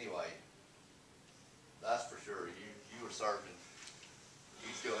anyway, that's for sure. You were serving, you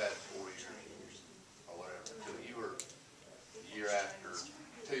still had 4 years or whatever. So you were a year after,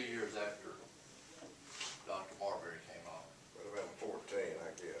 2 years after Dr. Marbury came on. Would have been 14, I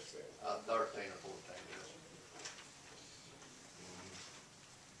guess, then. 13 or 14 years.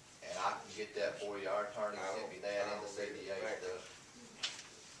 And I can get that for you. Our attorney sent me that and the CDA stuff.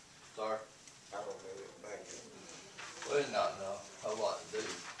 Sorry? I don't need it, thank you. Well, there's not a whole lot to do.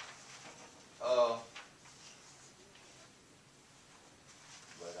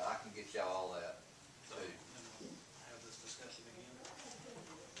 But I can get y'all all that So, too. then we'll have this discussion again.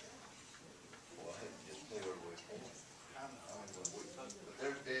 Well, just who are we? I know. But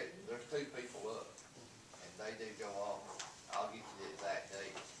there's 2 people up, and they do go off. I'll get you the exact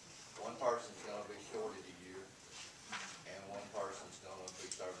date. One person's gonna be shorted a year, and one person's gonna be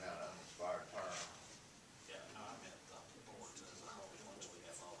serving out an unexpired term. Yeah, no, I meant the board as a whole, once we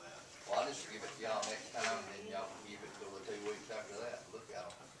have all that. Well, I'll just give it to y'all next time, and then y'all can give it till the 2 weeks after that. Look at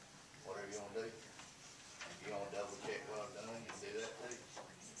them, whatever you wanna do. If you wanna double check what I've done, you can do that too.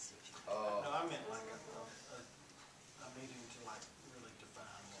 No, I meant like a meeting to like really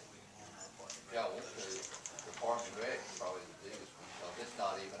define what we want our park. If y'all want to, the Park and Rec is probably the biggest one, because it's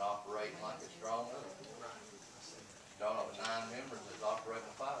not even operating like it's drawn up. Right, I see that. Drawn up with 9 members, it's operating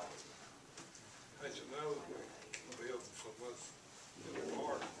 5. As you know, we build so much in the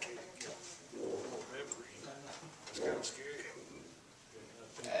park, we can't get more members. It's kind of scary.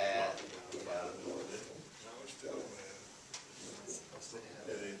 And, No, it's still, man.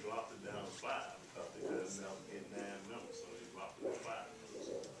 Yeah, they dropped it down to 5 because they couldn't now get 9 members, so they dropped it to 5.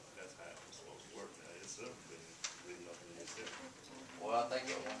 That's how it's supposed to work now. It's certainly been nothing to say. well, I think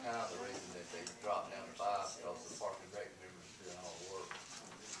at one time the reason that they dropped down to 5 because the Park and Rec members were doing all the work.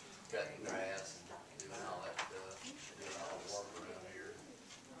 Cutting grass and doing all that stuff, doing all the work around here.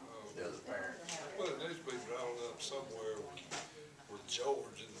 The other parents. Well, it needs to be drawn up somewhere with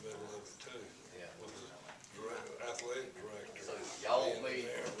George in the middle of it too. Yeah. With the athletic director. So y'all want being me,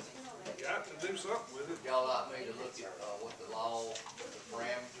 there. You have to do something with it. y'all like me to look at, what the law, the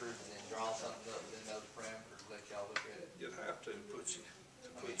parameters, and then draw something up within those parameters, let y'all look at it? You'd have to put you, I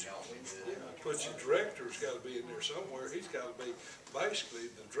mean, y'all want me to do it? put your director director's gotta be in there somewhere, he's gotta be,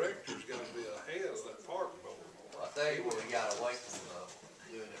 basically, the director's gotta be ahead of that park board. Well, I tell you where we got away from,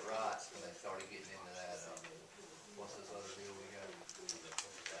 doing it right, when they started getting into that, what's this other deal we got?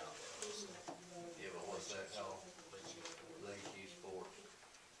 Yeah, but what's that called? Leeds Youth Sports.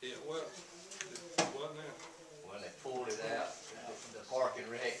 Yeah, well, what now? When they pulled it out, the park and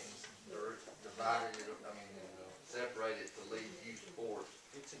rec divided it, separated it to Leeds Youth Sports.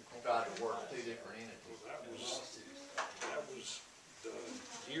 Tried to work two different entities. Well, that was done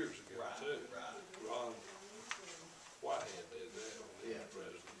years ago too. Ron Whitehead did that when he was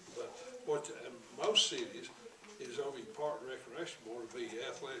president. But what, most cities is over your park and recreation board to be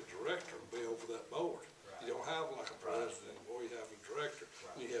athletic director, and be over that board. You don't have like a president, or you have a director,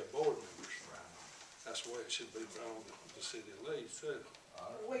 and you have board members. That's the way it should be on the city of Leeds too.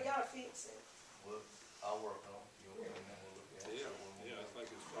 We gotta fix it. Well, I'll work on it. You'll come in and we'll look at it. Yeah, I think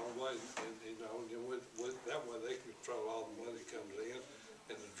it's the only way, and with, that way they can control all the money that comes in,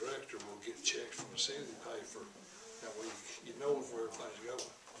 and the director will get checks from the city to pay for, that way you know where everything's going.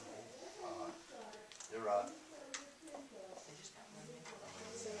 You're right. They just got one member.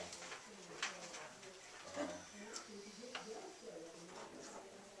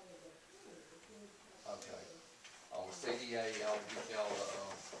 Okay. On the CDA, I'll get y'all the,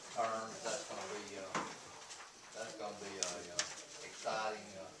 terms, that's gonna be a exciting,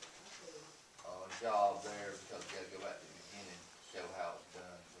 job there, because we gotta go back to the beginning, show how it's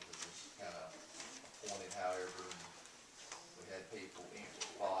done, so we just kinda appointed however, and we had people, empty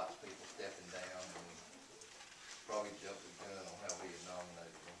spots, people stepping down, and we probably jumped the gun on how we had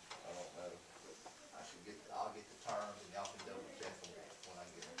nominated them, I don't know. I'll get the terms, and y'all can double check them when I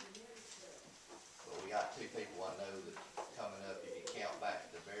get them. But we got two people I know that coming up, if you count back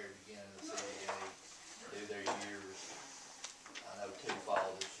to the very beginning of the CDA, do their years. I know two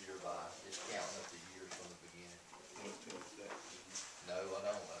fall this year by just counting up the years from the beginning. No, I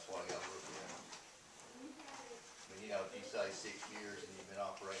don't, that's why I gotta look at it. But if you say 6 years and you've been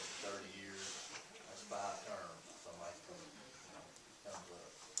operating for 30 years, that's 5 terms, somebody comes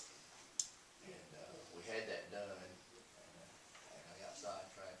up. And, we had that done, and I got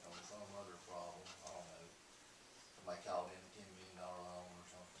sidetracked on some other problem, I don't know. Somebody called in a $10 million loan or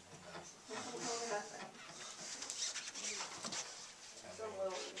something, who knows?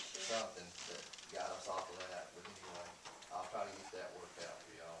 Something that got us off of that, but anyway, I'll try to get that worked out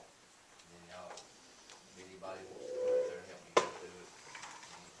for y'all. And then y'all, if anybody wants to go up there and help me go through it,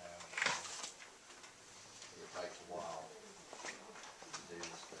 anytime. It takes a while to do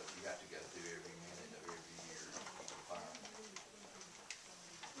this stuff. You have to go through every minute of every year to keep it fine.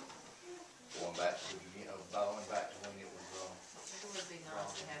 Going back to, going back to when it was, It would be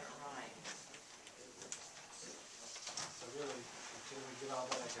nice to have it right. So really, until we get all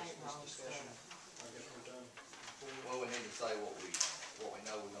that, I guess this discussion, I guess we're done. well, we need to say what we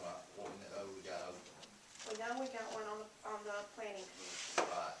know we got open. We know we got one on the planning commission,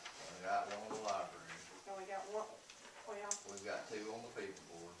 Right, and we got one on the library. and we got one, We've got 2 on the people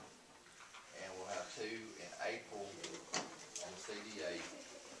board, and we'll have 2 in April on the CDA.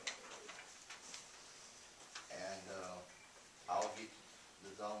 And, I'll get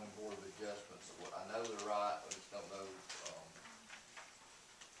the zoning board of adjustments, I know they're right, I just don't know,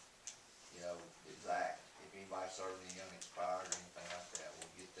 exact, if anybody's serving any unexpired or anything like that,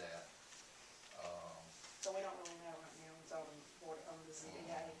 we'll get that. so we don't really know right now, it's on the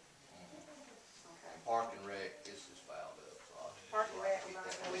ZBA. Okay. Park and rec, this is filed up, so I'll just. Park and rec, get right.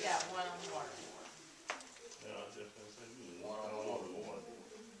 that. We got one on the water board. Yeah, I was just gonna say, we One on the water board.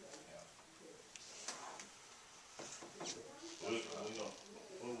 Yeah. What we gonna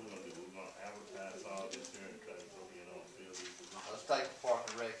do, we're gonna advertise all this here and try to go in on field these positions. Let's take the park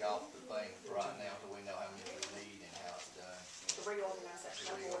and rec off the thing for right now, so we know how many we need and how it's done. To reorganize that.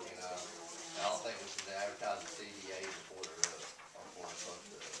 To reorganize. I don't think we should advertise the CDA before they're up, or before they're supposed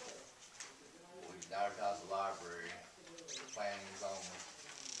to. We can advertise the library, planning and zoning.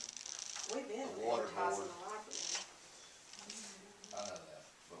 We've been The water advertising board. the library. I know that,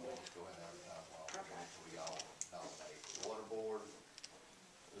 but we'll just go ahead and advertise while Okay. we all nominate. The water board,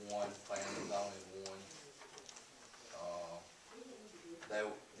 1, planning and zoning, 1.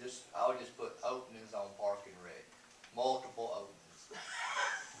 I'll just put openings on park and rec, multiple openings.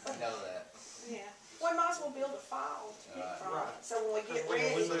 You know that. Yeah, we might as well build a file to pick from, Right. so when we get We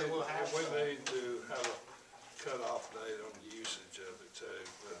ready. need to have a cutoff date on the usage of it too,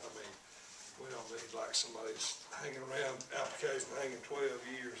 but I mean, we don't need like somebody's hanging around, application hanging 12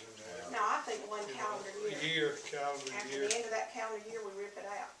 years in there. No, I think one calendar year. Calendar After year. the end of that calendar year, we rip it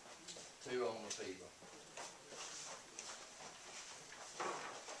out. 2 on the people.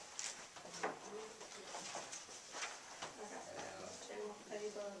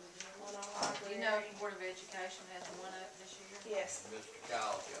 You know, Board of Education has one up this year? Yes, Mr.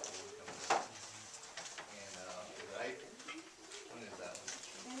 Kyle's got one coming up. And, is it April? When is that one?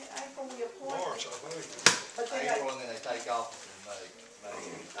 in April we appoint, March, I think. but then April, they, and then they take office in May.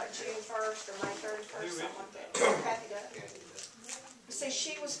 like June 1st or May 31st, something like that. Kathy does. See,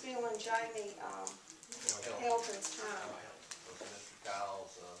 she was filling Jamie, Hilton's time. Was Mr.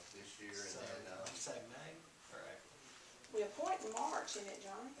 Kyle's, this year, and So, then, did you say May or April? We appoint in March, isn't it,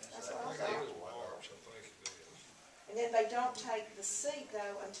 John? That's what I I think thought. it was March, I think it is. And then they don't take the seat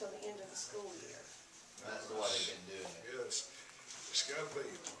though until the end of the school year. that's the way they've been doing it. Yes, it's gotta be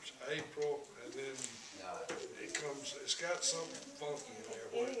March, April, and then No, it comes, it's got something funky in there,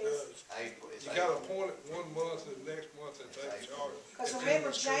 what It it is. does. April, it's You gotta April. appoint it 1 month, and next month they take charge. Cause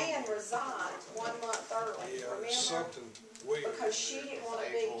remember Jan resigned 1 month early, Yeah, remember? it's something weird. Because she didn't wanna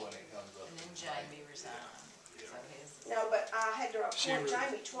be, April, and it comes up. And then Jamie resigned, so his. no, but I had to She appoint re-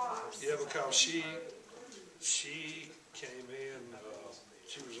 Jamie twice. Yeah, because she came in,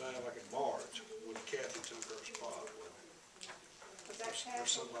 she resigned like in March, when Kathy took her spot. Was that Or Kathy?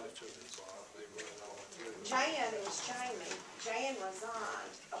 somebody took her spot, they really all good. Jan, it was Jamie. Jan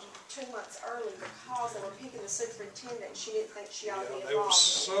resigned 2 months early because they were picking the superintendent and she didn't think she ought to be Yeah, there was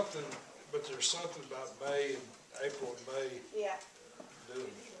involved. something, but there's something about May and April and May Yeah,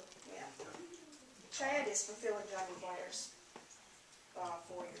 doing it. yeah. Chad is fulfilling Jamie Blair's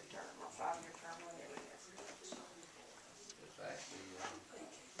 4-year term or 5-year term, whatever it is. It's actually,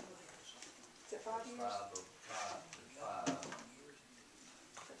 Is it 5 years? five.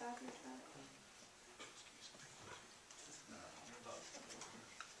 Is it 5-year term?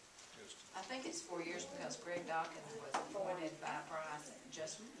 I think it's 4 years because Greg Dawkins was appointed by Price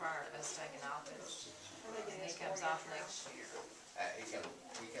just prior to us taking office. I think And it he is comes 4-year off term. next year.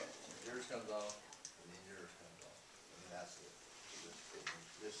 Yours comes off, and then yours comes off. I mean, that's it.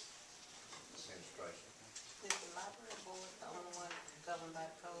 This administration. Is the library board the only one governed by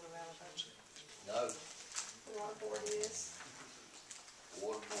the code of Alabama? No, The water board is.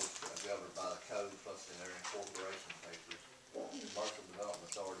 water board's governed by the code, plus in their incorporation papers. Commercial Development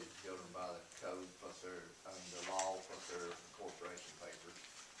Authority is governed by the code, plus the law, plus their incorporation papers.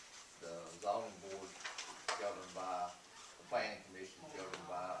 The zoning board is governed by, the planning commission is governed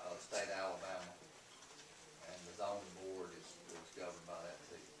by, the state of Alabama. And the zoning board is governed by that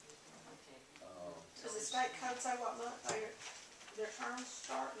too. Does the state code say what month their terms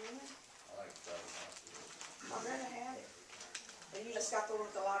start and end? I think so. I've never had it. And you just got the one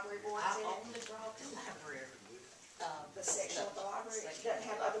with the library boards I in it? only brought the library. The section with the library, it Section doesn't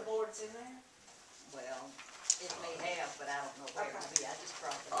have other boards in there? Well, it may have, but I don't know where it will be, I just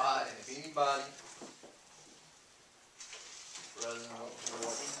brought the Alright, and library. if anybody, President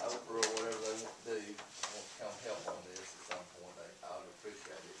Oprah or whatever they want to do, wants to come help on this at some point, I would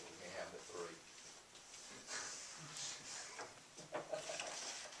appreciate it if we can have it 3.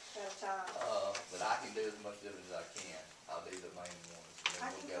 At a time. But I can do as much of it as I can. I'll do the main ones. And I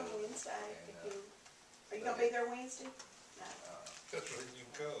then can we'll come go. Wednesday if and, you, are you gonna be there Wednesday? No. That's where you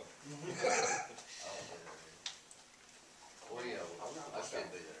come. I won't be there. Well, yeah, I should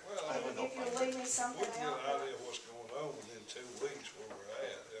be there. Well, And if you'll leave me we something can get an out, idea of what's going on within 2 weeks where we're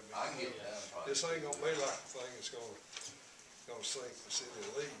at. I can get it done probably. This ain't gonna be like the thing that's gonna sink the city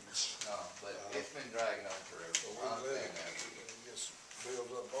of Leeds. No, but it's been dragging on forever. But I we let understand that. it just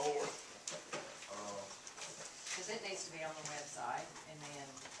build up more. Cause it needs to be on the website, and then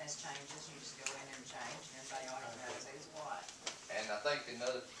as changes, you just go in and change, and everybody already knows who's what. And I think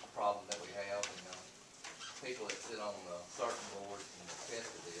another problem that we have, and people that sit on certain boards and attest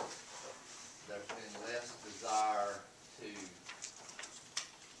to this, there's been less desire to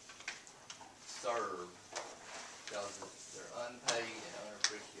serve because they're unpaid and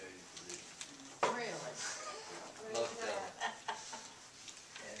unappreciated positions. Really? Most of them.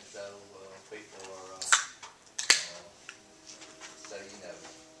 And so, people are, so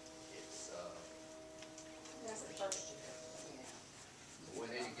it's, that's the first year. we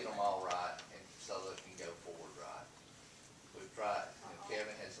need to get them all right and so they can go forward right. We've tried,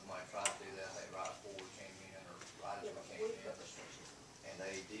 Kevin had somebody try to do that, they right before we came in or right as we came in. And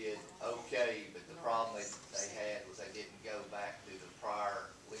they did okay, but the problem they had was they didn't go back to the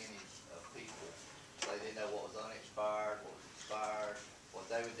prior lineage of people. So they didn't know what was unexpired, what was expired. What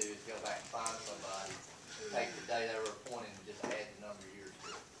they would do is go back and find somebody, take the day they were appointed and just add the number of years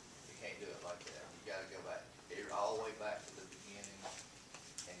to it. You can't do it like that. You gotta go back, all the way back to the beginning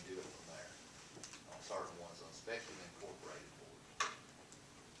and do it from there. On certain ones, especially the incorporated boards.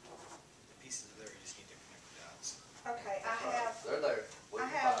 The pieces are there, you just need to connect the dots. Okay, I have, They're there. We I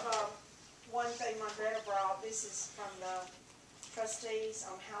can have, find them. one thing my daughter brought, this is from the trustee trustees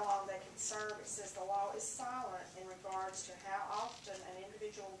on how long they can serve, it says the law is silent in regards to how often an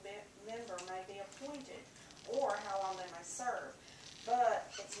individual member may be appointed or how long they may serve. But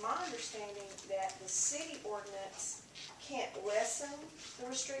it's my understanding that the city ordinance can't lessen the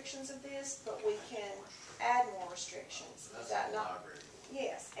restrictions of this, but we can add more restrictions. Is that not? Library.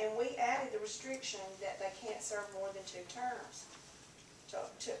 Yes, and we added the restriction that they can't serve more than 2 terms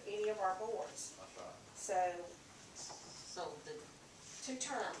to any of our boards. That's right. So, So the, 2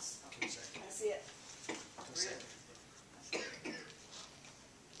 terms, Consecutive. that's it.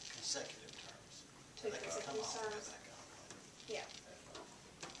 Consecutive terms. 2 They can come consecutive off and terms, back on. yeah,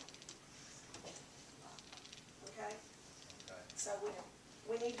 okay? Okay. So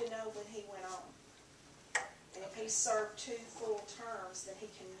we need to know when he went on. And if he served 2 full terms, then he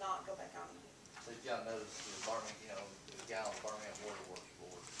cannot go back on again. So y'all know the Birmingham, the guy on the Birmingham Water Works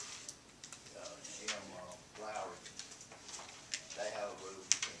Board, Jim Lowry, they have a rule,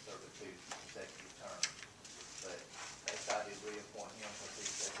 you can serve a 2 consecutive terms. But they decided to reappoint him because they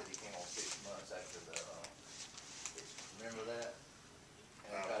said he came on 6 months after the, remember that?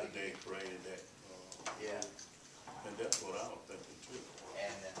 And they tried to They get, created that, yeah, and that's what I was thinking too.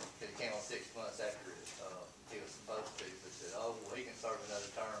 and he came on 6 months after he was supposed to, but said, oh, well, he can serve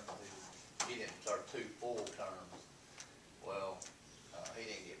another term. He didn't serve 2 full terms. Well, he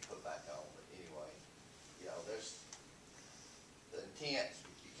didn't get put back on, but anyway, you know, there's, the intent,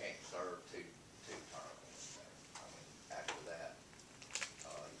 you can't serve two terms. I mean, after that,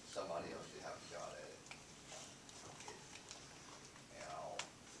 somebody else should have a shot at it. You know,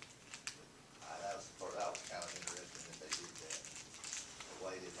 that was kind of interesting that they did that. They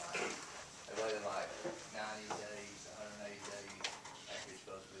waited like 90 days, 180 days after you're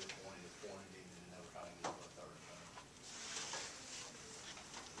supposed to be appointed him, and then they were trying to give him a 3rd term.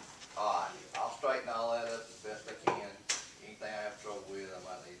 All right, I'll straighten all that up as best I can. Anything I have trouble with, I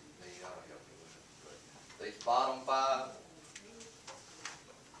might need y'all to help me with it. But these bottom 5,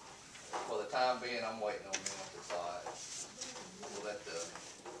 for the time being, I'm waiting on them to decide. We'll let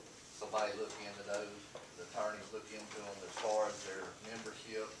somebody look into those, the attorneys look into them as far as their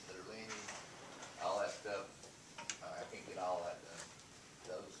membership, their lineage, all that stuff. I can't get all that done.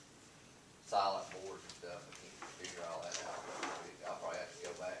 Those silent boards and stuff, I can't figure all that out. I'll probably have to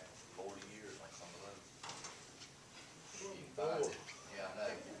go back 40 years on some of those. You can find it. Yeah, I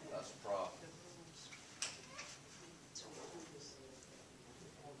know, that's the problem.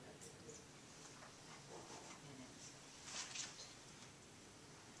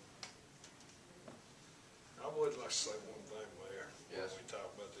 I would like to say one thing, Mayor. Yes. When we talk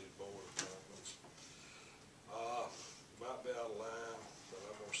about these board appointments. Might be out of line, but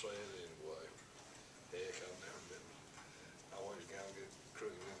I'm gonna say it anyway. Heck, I've never been, I always kind of get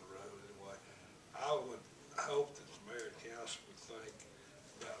crooked in the road anyway. I would hope that the mayor and council would think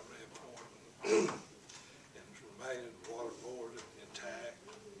about reappointment and remaining the water board intact.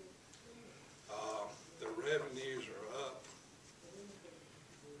 Their revenues are up.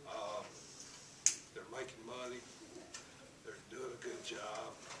 They're making money. They're doing a good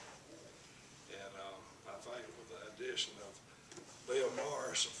job. And I think with the addition of Bill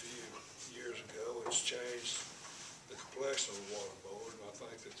Morris a few years ago, it's changed the complexion of the water board, and I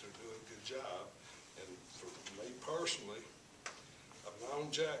think that they're doing a good job. And for me personally, I've known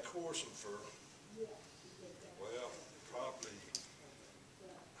Jack Corson for, well, probably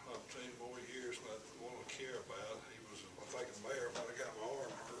 10 more years than I want to care about. He was, I think, the mayor when I got my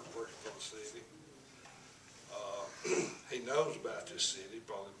arm hurt working for the city. He knows about this city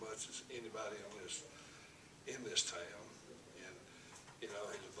probably as much as anybody in this town, and you know,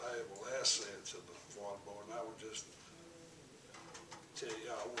 he's a valuable asset to the water board. And I would just tell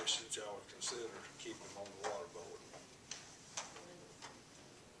y'all, I wish that y'all would consider keeping him on the water board.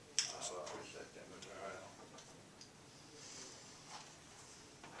 I appreciate that. All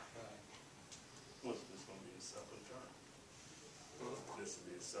right. What's this gonna be a 2nd term? This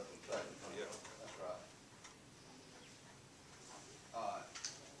will be a 2nd term. Yeah. That's right. All right.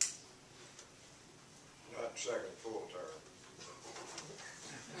 not second full term.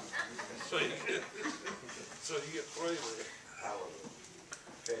 So you get 3 there. I was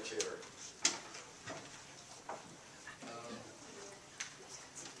a pinch hitter